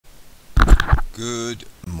Good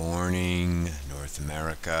morning, North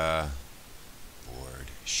America. Bored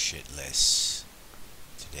shitless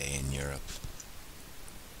today in Europe.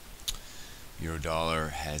 Eurodollar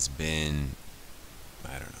has been,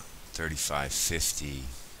 35.50.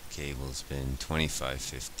 Cable's been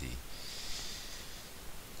 25.50.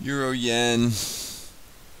 Euro yen,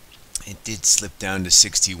 it did slip down to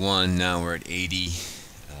 61. Now we're at 80.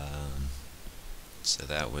 So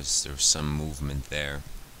there was some movement there,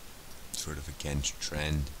 sort of against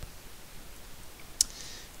trend.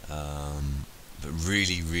 But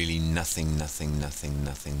really nothing going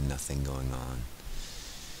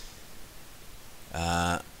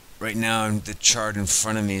on. Right now, the chart in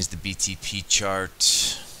front of me is the BTP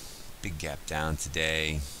chart. Big gap down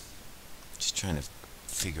today. Just trying to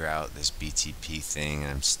figure out this BTP thing.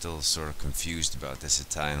 I'm still sort of confused about this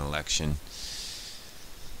Italian election.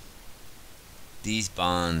 These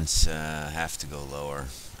bonds have to go lower,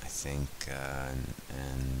 I think, and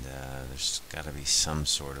there's got to be some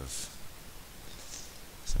sort of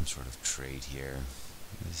trade here.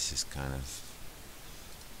 This is kind of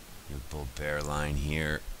your bull bear line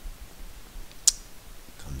here.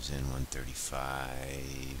 Comes in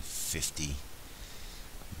 135.50,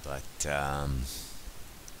 but I'm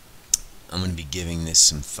going to be giving this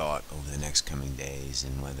some thought over the next coming days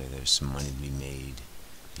and whether there's some money to be made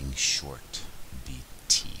being short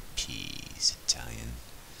BTPs, Italian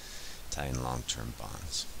long-term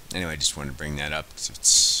bonds. Anyway, I just wanted to bring that up because it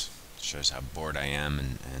shows how bored I am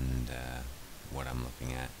and what I'm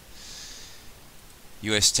looking at.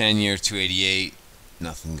 US 10-year 288,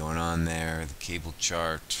 nothing going on there. The cable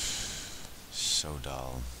chart, so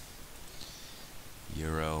dull.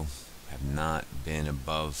 Euro have not been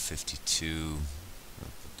above 52.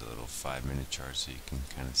 I'll put the little 5-minute chart so you can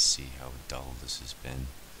kind of see how dull this has been.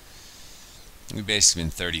 We've basically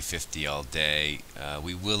been 30.50 all day.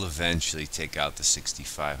 We will eventually take out the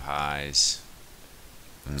 65 highs.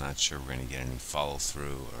 I'm not sure we're going to get any follow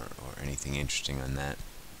through or anything interesting on that.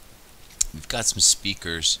 We've got some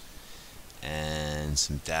speakers and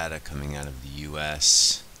some data coming out of the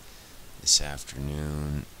US this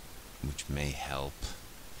afternoon, which may help.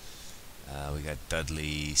 We got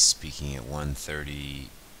Dudley speaking at 1:30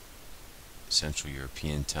 Central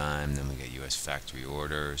European time. Then we got US factory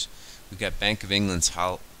orders. We got Bank of England's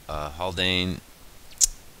Haldane.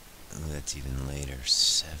 Oh, that's even later,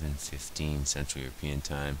 7:15 Central European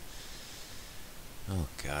time. Oh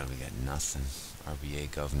God, we got nothing. RBA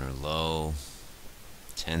Governor Lowe,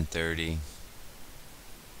 10:30.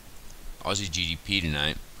 Aussie GDP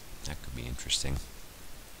tonight. That could be interesting.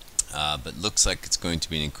 But looks like it's going to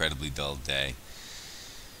be an incredibly dull day.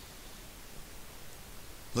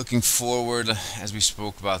 Looking forward, as we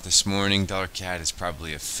spoke about this morning, dollar CAD is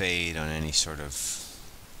probably a fade on any sort of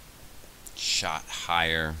shot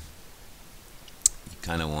higher. You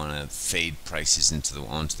kind of want to fade prices onto the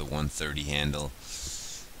 130 handle.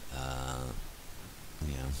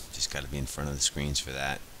 Just got to be in front of the screens for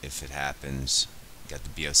that. If it happens, got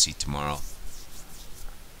the BOC tomorrow.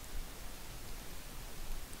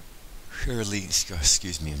 Surely,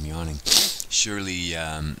 excuse me, I'm yawning. Surely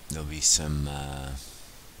there'll be some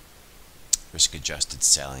risk-adjusted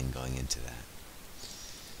selling going into that.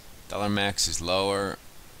 Dollar max is lower.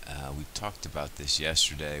 We talked about this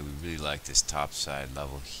yesterday. We really like this top side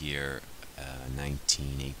level here,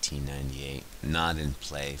 1898. Not in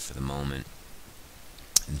play for the moment.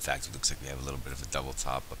 In fact, it looks like we have a little bit of a double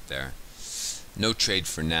top up there. No trade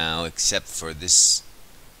for now, except for this.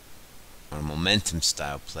 Our momentum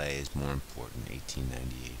style play is more important.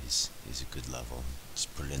 1898 is a good level.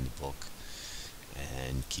 Just put it in the book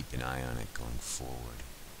and keep an eye on it going forward.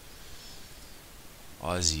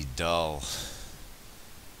 Aussie dull.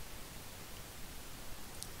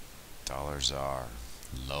 Dollars are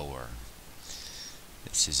lower.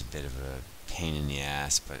 This is a bit of a pain in the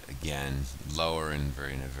ass, but again, lower in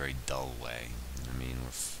a very dull way. I mean,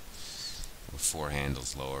 we're 4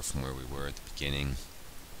 handles lower from where we were at the beginning.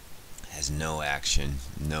 Has no action,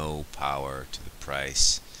 no power to the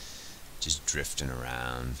price. Just drifting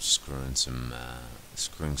around, screwing some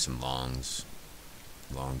longs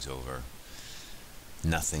over.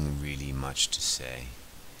 Nothing really much to say.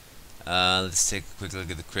 Let's take a quick look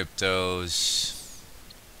at the cryptos.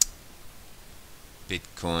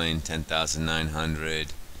 Bitcoin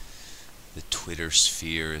 10,900. The Twitter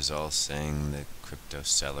sphere is all saying that crypto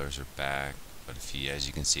sellers are back, but as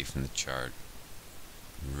you can see from the chart,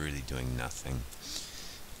 really doing nothing.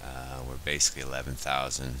 We're basically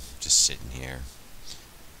 11,000, just sitting here,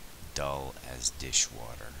 dull as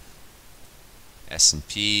dishwater.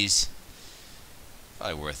 S&Ps,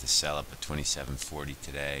 probably worth a sell up at 27.40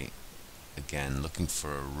 today. again, looking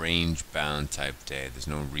for a range-bound type day. There's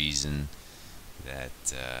no reason that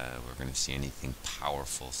we're going to see anything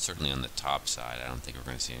powerful. Certainly on the top side, I don't think we're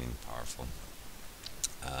going to see anything powerful.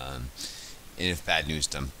 And if bad news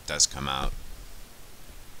does come out,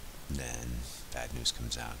 then bad news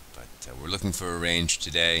comes out. But we're looking for a range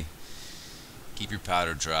today. Keep your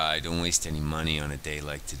powder dry. Don't waste any money on a day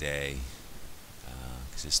like today,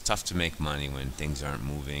 because it's tough to make money when things aren't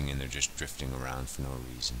moving and they're just drifting around for no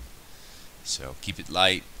reason. So keep it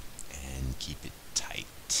light and keep it tight.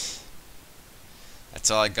 That's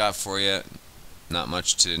all I got for you. Not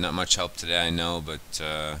much help today, I know, but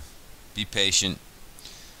be patient.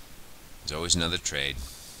 There's always another trade.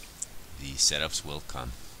 The setups will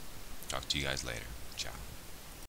come. Talk to you guys later.